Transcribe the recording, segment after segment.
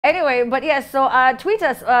Anyway, but yes, so tweet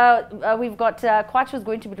us. We've got Kwach who's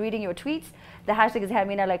going to be reading your tweets. The hashtag is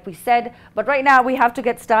Hamina, like we said. But right now, we have to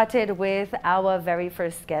get started with our very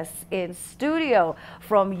first guest in studio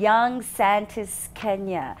from Young Scientists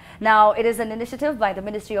Kenya. Now, it is an initiative by the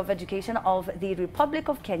Ministry of Education of the Republic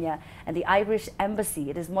of Kenya and the Irish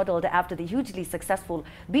Embassy. It is modeled after the hugely successful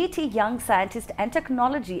BT Young Scientist and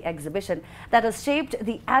Technology exhibition that has shaped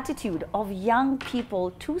the attitude of young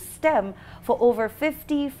people to STEM for over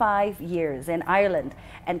 55 years in Ireland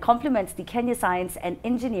and complements the Kenya Science and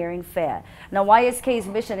Engineering Fair. Now, YSK's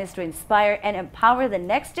mission is to inspire and empower the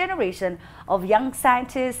next generation of young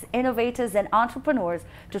scientists, innovators, and entrepreneurs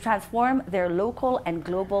to transform their local and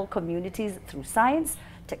global communities through science,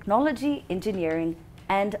 technology, engineering,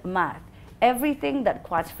 and math. Everything that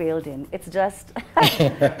Kwach failed in. It's just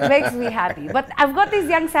makes me happy. But I've got these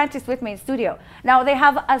young scientists with me in studio. Now, they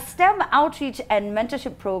have a STEM outreach and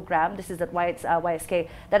mentorship program. This is at YSK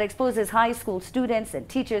that exposes high school students and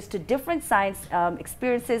teachers to different science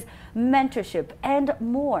experiences, mentorship, and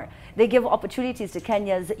more. They give opportunities to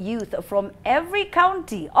Kenya's youth from every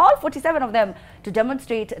county, all 47 of them, to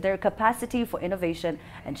demonstrate their capacity for innovation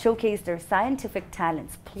and showcase their scientific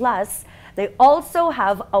talents. Plus, they also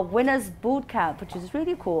have a winners boot camp, which is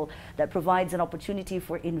really cool, that provides an opportunity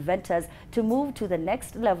for inventors to move to the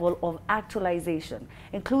next level of actualization,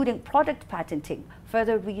 including product patenting,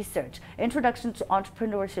 further research, introduction to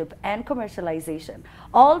entrepreneurship and commercialization.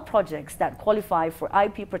 All projects that qualify for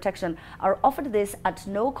IP protection are offered this at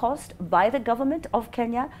no cost by the government of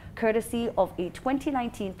Kenya, courtesy of a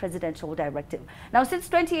 2019 presidential directive. Now, since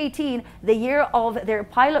 2018, the year of their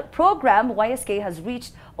pilot program, YSK has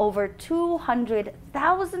reached over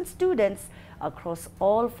 200,000 students across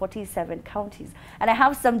all 47 counties. And I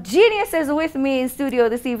have some geniuses with me in studio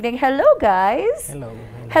this evening. Hello, guys. Hello.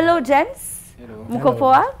 Hello, gents. Hello.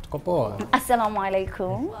 Mkopoa. Kopoa. Assalamu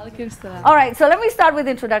alaikum. Walaikum salam. All right, so let me start with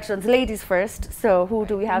introductions. Ladies first. So who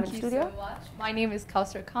do we have in Thank you studio? so much. My name is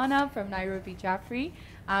Kausar Khanna from Nairobi Jaffrey.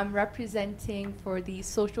 I'm representing for the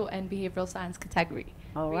social and behavioral science category.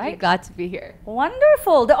 All Really right. glad to be here.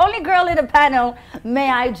 Wonderful. The only girl in the panel,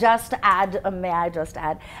 may I just add.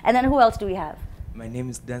 And then who else do we have? My name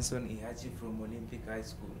is Danson Ihaji from Olympic High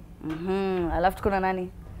School. I love Tukuna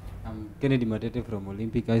Nani. I'm Kennedy Matete from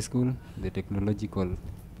Olympic High School, the technological.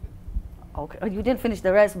 Okay, oh, you didn't finish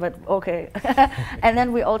the rest, but okay. And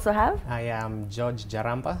then we also have? I am George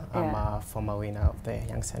Jaramba. I'm Yeah. a former winner of the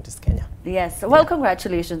Young Scientist Kenya. Yes. Well,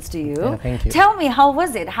 congratulations to you. Yeah, thank you. Tell me, how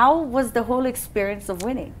was it? How was the whole experience of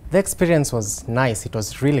winning? The experience was nice. It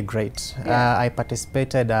was really great. Yeah. I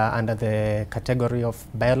participated under the category of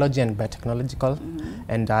biology and biotechnological,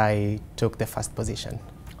 and I took the first position.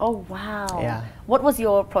 Oh, wow. Yeah. What was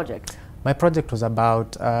your project? My project was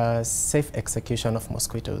about safe execution of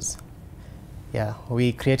mosquitoes. Yeah,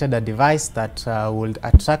 we created a device that would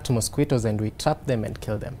attract mosquitoes and we trap them and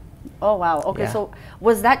kill them. Oh, wow. Okay, Yeah. so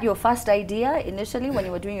was that your first idea initially when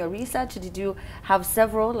you were doing your research? Did you have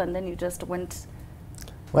several and then you just went?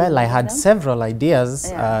 Well, I had them? several ideas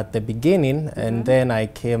Yeah. at the beginning, and then I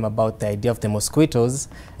came about the idea of the mosquitoes,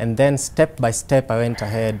 and then step by step I went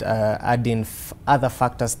ahead adding other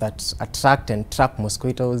factors that attract and trap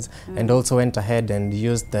mosquitoes, and also went ahead and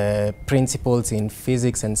used the principles in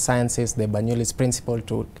physics and sciences, the Bernoulli's principle,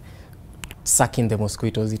 to suck in the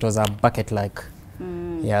mosquitoes. It was a bucket-like,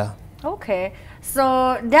 yeah. Okay,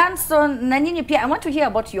 so Danson, Nanyini Pia, I want to hear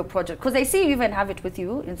about your project because I see you even have it with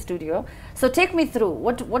you in studio. So take me through.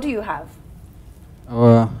 What do you have?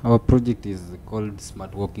 Our project is called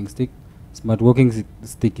Smart Walking Stick. Smart Walking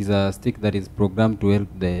Stick is a stick that is programmed to help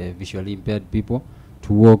the visually impaired people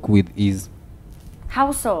to walk with ease.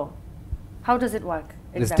 How so? How does it work?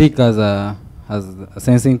 The stick has a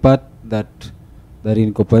sensing part that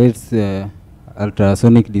incorporates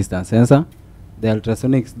ultrasonic distance sensor. The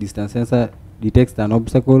ultrasonic distance sensor detects an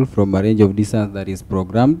obstacle from a range of distance that is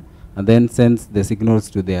programmed and then sends the signals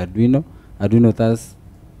to the Arduino. Arduino thus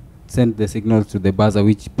sends the signals to the buzzer,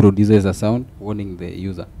 which produces a sound warning the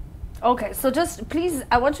user. Okay, so just please,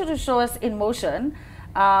 I want you to show us in motion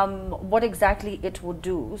what exactly it would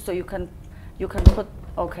do. So you can put,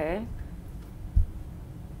 okay.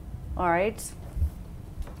 All right.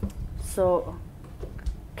 So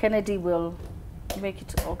Kennedy will make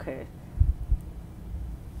it, okay.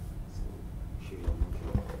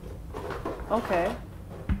 Okay.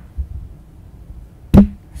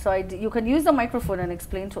 So you can use the microphone and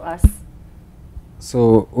explain to us.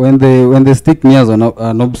 So when the stick nears an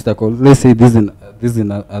obstacle, let's say this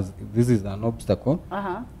is an obstacle.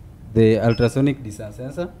 The ultrasonic distance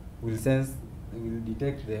sensor will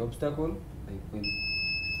detect the obstacle,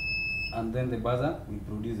 and then the buzzer will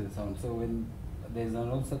produce a sound. So when there's an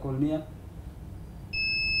obstacle near.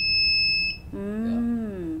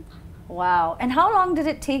 Mm. Wow. And how long did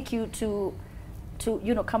it take you to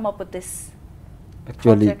come up with this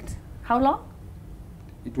Actually, project? How long?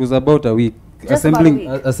 it was about a week. Just about a week.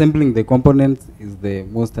 Assembling the components is the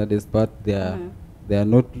most hardest part. They are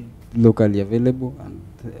not locally available, and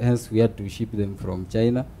hence we had to ship them from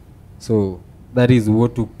China. So that is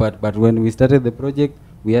what took part. But when we started the project,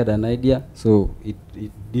 we had an idea, so it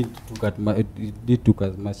did took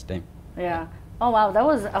us much time. Yeah. Oh wow, that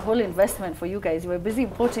was a whole investment for you guys. You were busy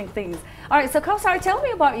importing things. All right, so Kausar, tell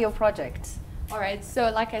me about your project. All right, so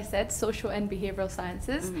like I said, social and behavioral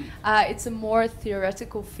sciences. It's a more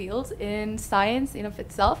theoretical field in science in of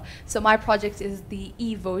itself. So my project is the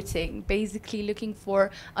e-voting, basically looking for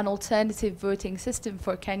an alternative voting system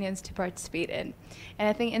for Kenyans to participate in. And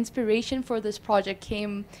I think inspiration for this project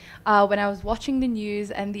came when I was watching the news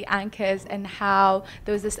and the anchors and how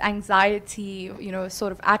there was this anxiety,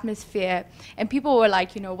 sort of atmosphere. And people were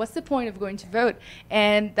like, what's the point of going to vote?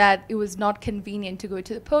 And that it was not convenient to go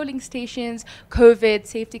to the polling stations, COVID,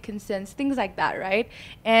 safety concerns, things like that, right?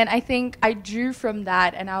 And I think I drew from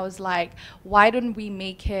that and I was like, why don't we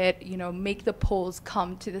make it, make the polls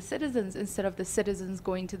come to the citizens instead of the citizens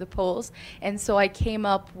going to the polls? And so I came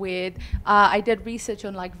up with, I did research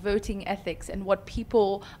on like voting ethics and what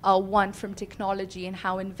people want from technology and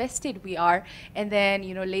how invested we are. And then,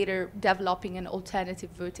 later developing an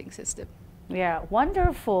alternative voting system. Yeah,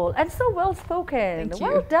 wonderful and so well spoken. Thank you.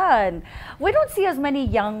 Well done. We don't see as many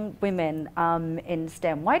young women in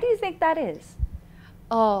STEM. Why do you think that is?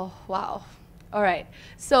 Oh, wow. All right.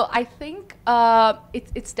 So I think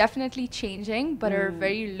it's definitely changing, but at a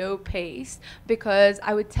very low pace, because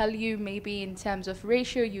I would tell you maybe in terms of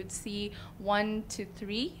ratio, you'd see 1 to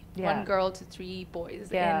 3. Yeah. 1 girl to 3 boys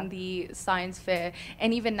Yeah. in the science fair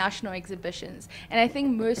and even national exhibitions. And I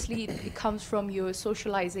think mostly it comes from your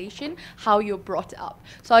socialization, how you're brought up.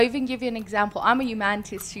 So I'll even give you an example. I'm a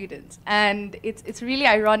humanities student, and it's really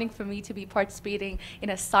ironic for me to be participating in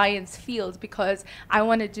a science field because I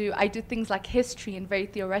do things like history and very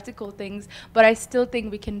theoretical things, but I still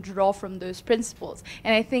think we can draw from those principles.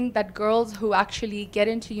 And I think that girls who actually get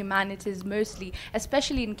into humanities mostly,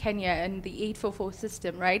 especially in Kenya and the 844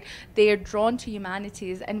 system, right? They are drawn to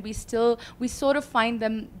humanities, and we sort of find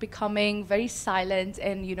them becoming very silent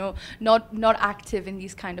and not active in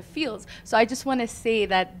these kind of fields. So I just want to say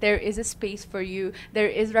that there is a space for you, there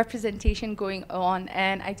is representation going on,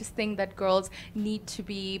 and I just think that girls need to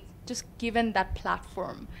be just given that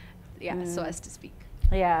platform, so as to speak.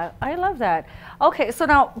 Yeah, I love that. Okay, so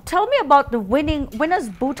now tell me about the winners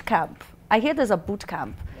boot camp. I hear there's a boot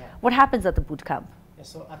camp. Yeah. What happens at the boot camp?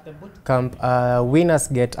 So at the boot camp, winners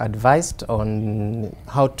get advised on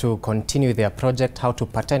how to continue their project, how to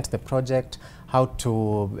patent the project, how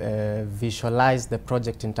to visualize the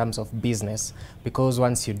project in terms of business. Because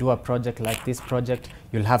once you do a project like this project,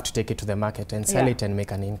 you'll have to take it to the market and sell it and make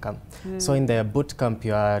an income. So in the boot camp,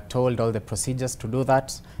 you are told all the procedures to do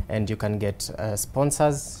that, and you can get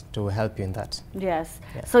sponsors to help you in that. Yes.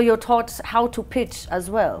 Yeah. So you're taught how to pitch as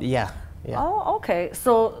well? Yeah. Yeah. Oh, okay.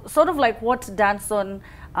 So sort of like what Danson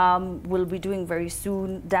will be doing very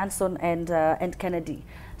soon, Danson and Kennedy.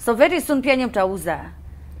 So very soon pia mtauza,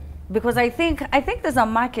 because I think there's a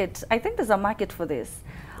market. I think there's a market for this.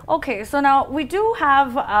 Okay, so now we do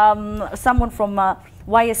have someone from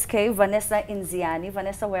YSK, Vanessa Inziani.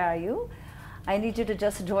 Vanessa, where are you? I need you to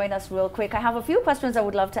just join us real quick. I have a few questions I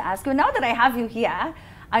would love to ask you. Now that I have you here,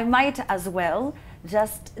 I might as well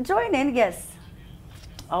just join in. Yes.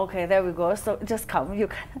 Okay, there we go. So just come. You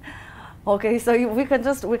can. Okay, so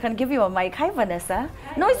we can give you a mic. Hi, Vanessa.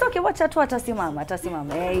 Hi. No, it's okay. Watch out. Atasimama.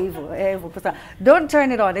 Don't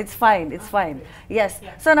turn it on. It's fine. It's fine. Yes.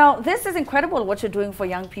 Yeah. So now this is incredible what you're doing for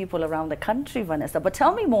young people around the country, Vanessa. But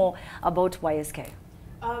tell me more about YSK.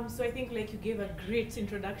 So I think like you gave a great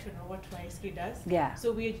introduction of what YSK does. Yeah.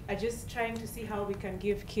 So we are just trying to see how we can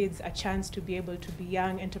give kids a chance to be able to be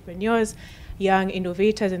young entrepreneurs, young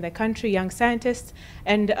innovators in the country, young scientists.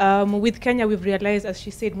 And with Kenya, we've realized, as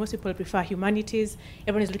she said, most people prefer humanities.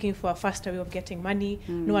 Everyone is looking for a faster way of getting money.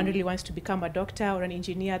 No one really wants to become a doctor or an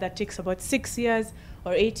engineer. That takes about 6 years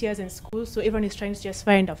or 8 years in school. So everyone is trying to just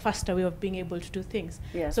find a faster way of being able to do things.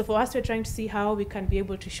 Yes. So for us, we're trying to see how we can be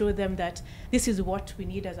able to show them that this is what we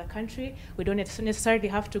need as a country. We don't necessarily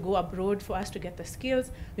have to go abroad for us to get the skills.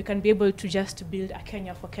 We can be able to just build a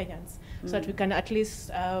Kenya for Kenyans, so that we can at least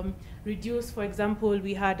reduce, for example,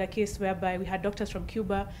 we had a case whereby we had doctors from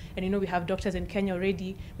Cuba, and we have doctors in Kenya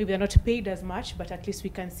already. Maybe they're not paid as much, but at least we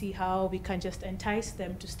can see how we can just entice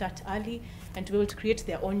them to start early and to be able to create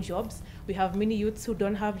their own jobs. We have many youths who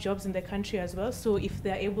don't have jobs in the country as well, so if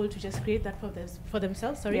they're able to just create that for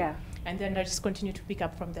themselves, and then they'll just continue to pick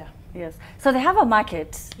up from there. Yes. So they have a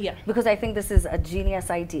market. Yeah. Because I think this is a genius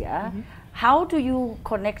idea. How do you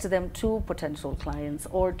connect them to potential clients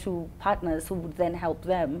or to partners who would then help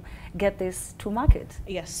them get this to market?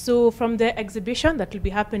 Yes, so from the exhibition that will be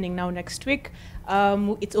happening now next week,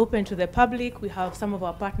 it's open to the public. We have some of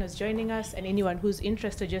our partners joining us and anyone who's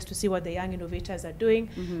interested just to see what the young innovators are doing.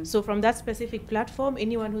 So from that specific platform,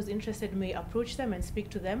 anyone who's interested may approach them and speak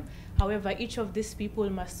to them. However, each of these people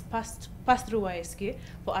must pass through YSK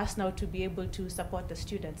for us now to be able to support the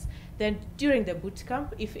students. Then during the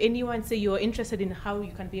bootcamp, if anyone say you're interested in how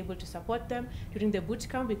you can be able to support them, during the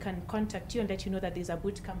bootcamp, we can contact you and let you know that there's a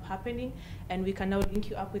bootcamp happening, and we can now link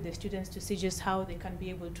you up with the students to see just how they can be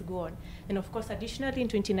able to go on. And of course, additionally, in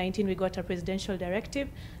 2019, we got a presidential directive.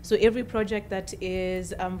 So every project that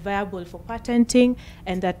is viable for patenting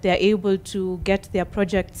and that they're able to get their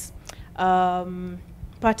projects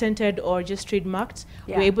patented or just trademarked,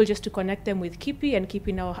 we're able just to connect them with KIPI, and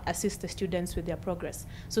KIPI now assist the students with their progress.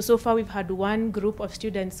 So far we've had one group of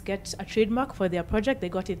students get a trademark for their project. They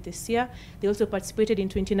got it this year. They also participated in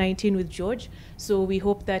 2019 with George. So we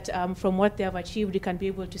hope that from what they have achieved, we can be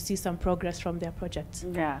able to see some progress from their projects.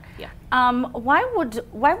 Yeah. Why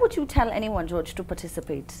would you tell anyone, George, to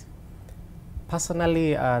participate?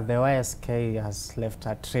 Personally, the YSK has left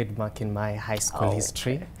a trademark in my high school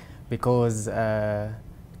history, because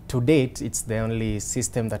to date, it's the only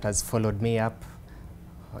system that has followed me up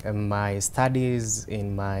in my studies,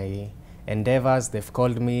 in my endeavors. They've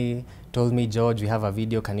called me, told me, George, we have a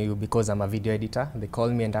video, can you, because I'm a video editor, they call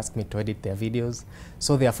me and ask me to edit their videos.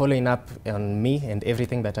 So they are following up on me and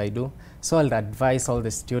everything that I do. So I'll advise all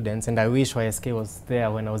the students, and I wish YSK was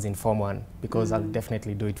there when I was in Form 1, because I'll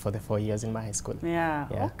definitely do it for the 4 years in my high school. Yeah.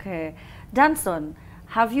 Okay. Danson,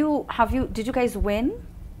 did you guys win?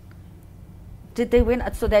 Did they win?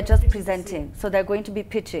 So they're just presenting. So they're going to be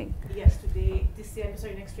pitching. Yes,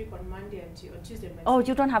 next week on Monday and on Tuesday. Oh,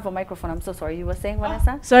 you don't have a microphone. I'm so sorry. You were saying,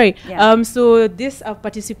 Vanessa? Sorry. Yeah. So these are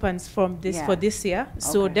participants from this for this year.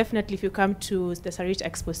 So definitely, if you come to the Sarit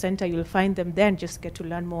Expo Center, you'll find them there and just get to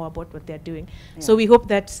learn more about what they're doing. So we hope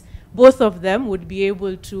that both of them would be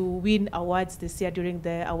able to win awards this year during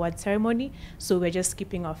the award ceremony. So we're just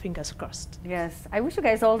keeping our fingers crossed. Yes, I wish you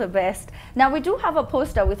guys all the best. Now, we do have a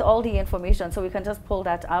poster with all the information, so we can just pull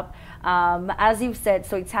that up. As you've said,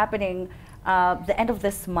 so it's happening the end of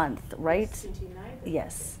this month, right? 29th.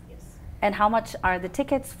 Yes. And how much are the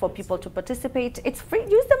tickets for people to participate? It's free.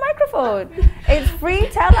 Use the microphone. It's free.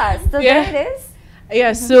 Tell us. So there it is.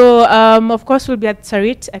 Yeah, so of course we'll be at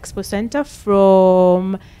Sarit Expo Center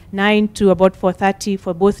from 9 to about 4:30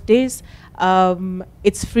 for both days.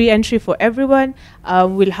 It's free entry for everyone.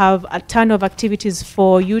 We'll have a ton of activities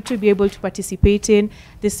for you to be able to participate in.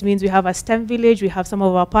 This means we have a STEM village, we have some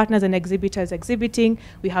of our partners and exhibitors exhibiting,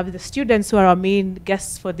 we have the students who are our main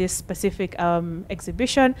guests for this specific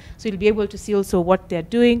exhibition, so you'll be able to see also what they're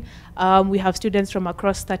doing. We have students from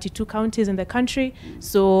across 32 counties in the country,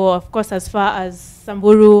 so of course as far as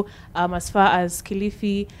Samburu, as far as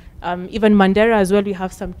Kilifi, even Mandera as well, we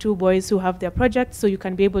have some 2 boys who have their projects, so you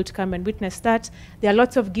can be able to come and witness that. There are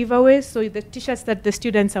lots of giveaways, so the t-shirts that the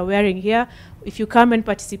students are wearing here, if you come and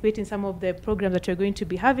participate in some of the programs that you're going to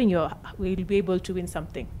be having, we'll be able to win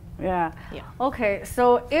something. Yeah. Okay,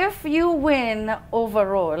 so if you win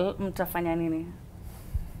overall, mtafanya nini?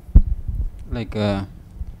 Like,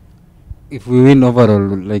 if we win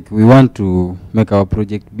overall, like, we want to make our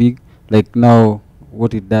project big. Like now,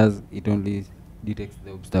 what it does, it only detects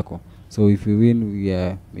the obstacle. So if we win, we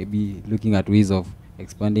are maybe looking at ways of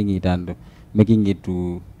expanding it and making it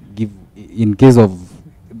to give, in case of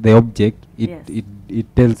the object,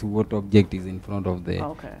 it tells what object is in front of the,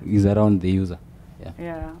 is around the user.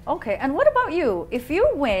 Yeah. Okay. And what about you? If you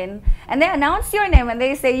win and they announce your name and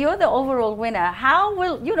they say you're the overall winner, how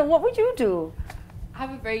will, what would you do? I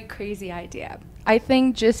have a very crazy idea. I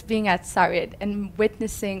think just being at Sarit and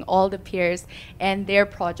witnessing all the peers and their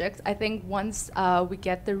projects, I think once we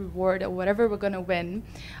get the reward or whatever we're going to win,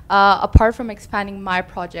 apart from expanding my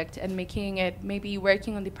project and making it, maybe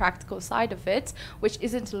working on the practical side of it, which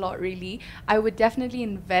isn't a lot really, I would definitely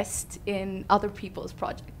invest in other people's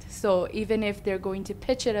projects. So even if they're going to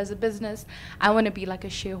pitch it as a business, I want to be like a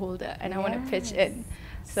shareholder and I want to pitch in.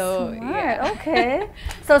 So smart. Okay.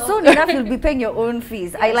 So soon enough you'll be paying your own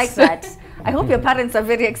fees. I like that. I hope your parents are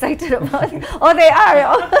very excited about it. Oh, they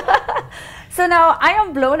are. So now I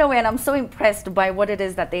am blown away and I'm so impressed by what it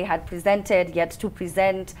is that they had presented, yet to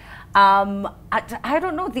present. I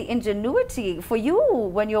don't know, the ingenuity for you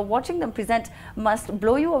when you're watching them present must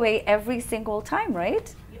blow you away every single time,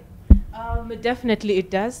 right? Definitely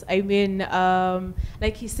it does. I mean,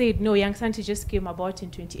 like he said, no, Young Santi just came about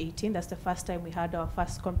in 2018. That's the first time we had our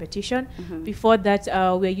first competition. Before that,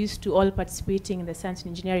 we're used to all participating in the Science and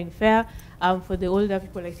Engineering Fair. For the older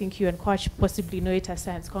people, I think you and Coach possibly know it as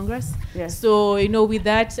Science Congress. Yes. So, you know, with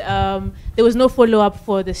that, there was no follow-up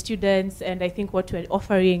for the students, and I think what we're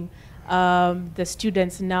offering the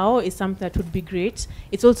students now is something that would be great.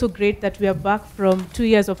 It's also great that we are back from 2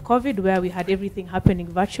 years of COVID where we had everything happening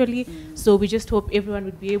virtually. So we just hope everyone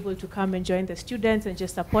would be able to come and join the students and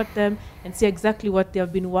just support them and see exactly what they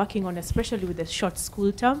have been working on, especially with the short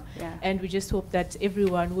school term. Yeah. And we just hope that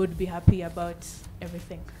everyone would be happy about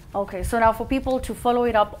everything. Okay, so now for people to follow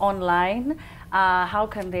it up online, how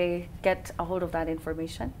can they get a hold of that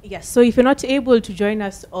information? Yes, so if you're not able to join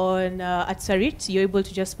us on at Sarit, you're able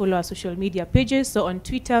to just follow our social media pages. So on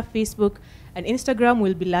Twitter, Facebook, and Instagram,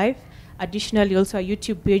 we'll be live. Additionally, also our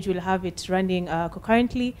YouTube page will have it running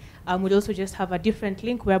concurrently. We'll also just have a different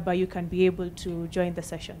link whereby you can be able to join the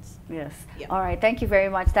sessions. Yes. Yeah. All right. Thank you very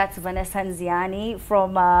much. That's Vanessa Nziani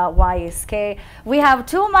from YSK. We have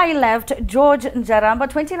to my left, George Njaramba,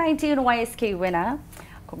 2019 YSK winner.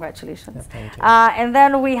 Congratulations. Yeah, thank you. And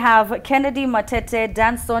then we have Kennedy Matete,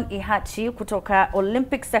 Danson Ihachi, kutoka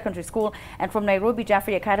Olympic Secondary School. And from Nairobi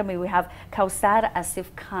Jaffrey Academy, we have Kausar Asif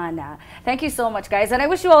Khana. Thank you so much, guys. And I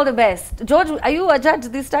wish you all the best. George, are you a judge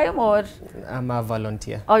this time or? I'm a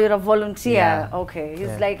volunteer. Oh, you're a volunteer. Yeah. Okay. He's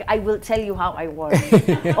Yeah. like, I will tell you how I won.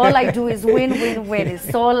 All I do is win, win, win.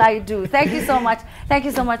 It's all I do. Thank you so much. Thank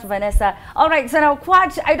you so much, Vanessa. All right. So now,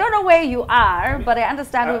 Kwach, I don't know where you are, but I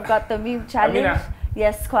understand we've got the meme challenge.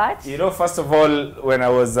 Yes, Kwach? You know, first of all, when I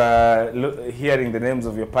was hearing the names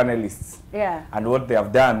of your panelists and what they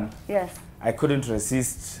have done, yes, I couldn't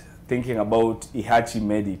resist thinking about Ihachi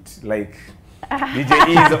made it. Like, DJ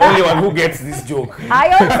E is the only one who gets this joke.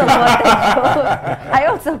 I also got the joke. I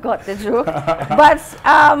also got the joke. But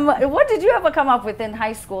what did you ever come up with in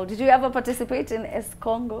high school? Did you ever participate in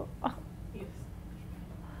S-Congo?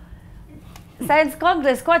 Science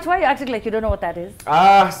Congress. Coach, why are you acting like you don't know what that is?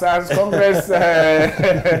 Science Congress.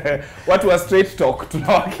 What was straight talk to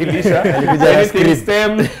Kilisha? Anything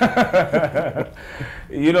STEM.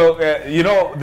 You know.